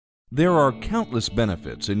There are countless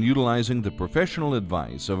benefits in utilizing the professional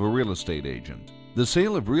advice of a real estate agent. The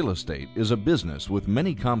sale of real estate is a business with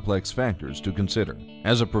many complex factors to consider.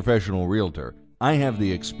 As a professional realtor, I have the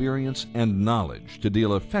experience and knowledge to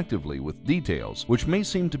deal effectively with details which may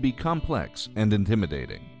seem to be complex and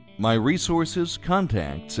intimidating. My resources,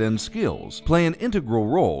 contacts, and skills play an integral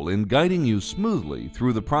role in guiding you smoothly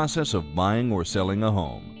through the process of buying or selling a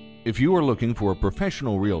home. If you are looking for a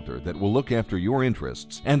professional realtor that will look after your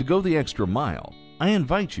interests and go the extra mile, I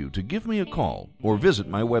invite you to give me a call or visit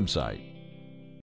my website.